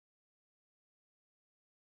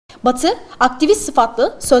Batı, aktivist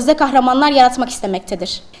sıfatlı sözde kahramanlar yaratmak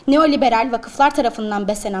istemektedir. Neoliberal vakıflar tarafından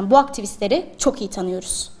beslenen bu aktivistleri çok iyi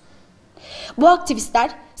tanıyoruz. Bu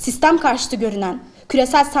aktivistler sistem karşıtı görünen,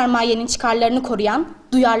 küresel sermayenin çıkarlarını koruyan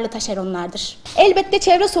duyarlı taşeronlardır. Elbette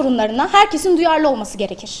çevre sorunlarına herkesin duyarlı olması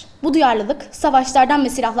gerekir. Bu duyarlılık savaşlardan ve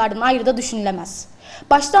silahlardan ayrı da düşünülemez.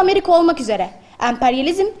 Başta Amerika olmak üzere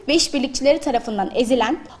emperyalizm ve işbirlikçileri tarafından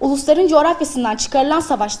ezilen, ulusların coğrafyasından çıkarılan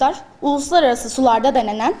savaşlar, uluslararası sularda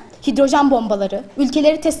denenen hidrojen bombaları,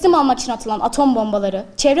 ülkeleri teslim almak için atılan atom bombaları,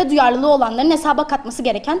 çevre duyarlılığı olanların hesaba katması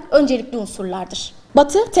gereken öncelikli unsurlardır.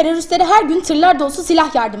 Batı, teröristlere her gün tırlar dolusu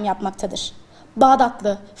silah yardım yapmaktadır.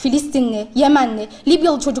 Bağdatlı, Filistinli, Yemenli,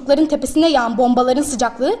 Libyalı çocukların tepesine yağan bombaların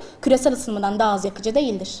sıcaklığı küresel ısınmadan daha az yakıcı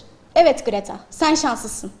değildir. Evet Greta, sen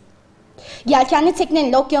şanslısın. Yelkenli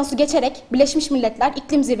teknenle okyanusu geçerek Birleşmiş Milletler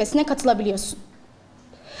İklim Zirvesi'ne katılabiliyorsun.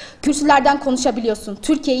 Kürsülerden konuşabiliyorsun,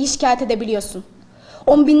 Türkiye'yi şikayet edebiliyorsun.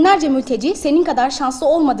 On binlerce mülteci senin kadar şanslı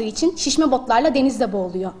olmadığı için şişme botlarla denizde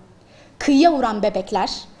boğuluyor. Kıyıya vuran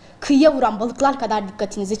bebekler, kıyıya vuran balıklar kadar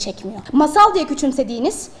dikkatinizi çekmiyor. Masal diye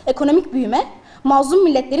küçümsediğiniz ekonomik büyüme, mazlum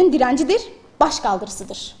milletlerin direncidir,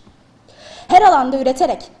 başkaldırısıdır. Her alanda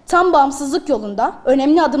üreterek tam bağımsızlık yolunda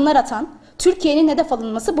önemli adımlar atan Türkiye'nin hedef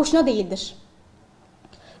alınması boşuna değildir.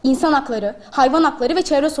 İnsan hakları, hayvan hakları ve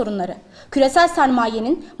çevre sorunları, küresel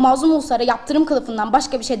sermayenin mazlum uluslara yaptırım kılıfından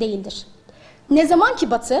başka bir şey değildir. Ne zaman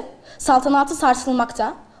ki Batı, saltanatı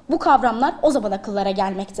sarsılmakta, bu kavramlar o zaman akıllara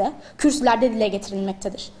gelmekte, kürsülerde dile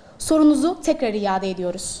getirilmektedir. Sorunuzu tekrar iade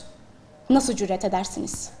ediyoruz. Nasıl cüret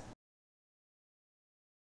edersiniz?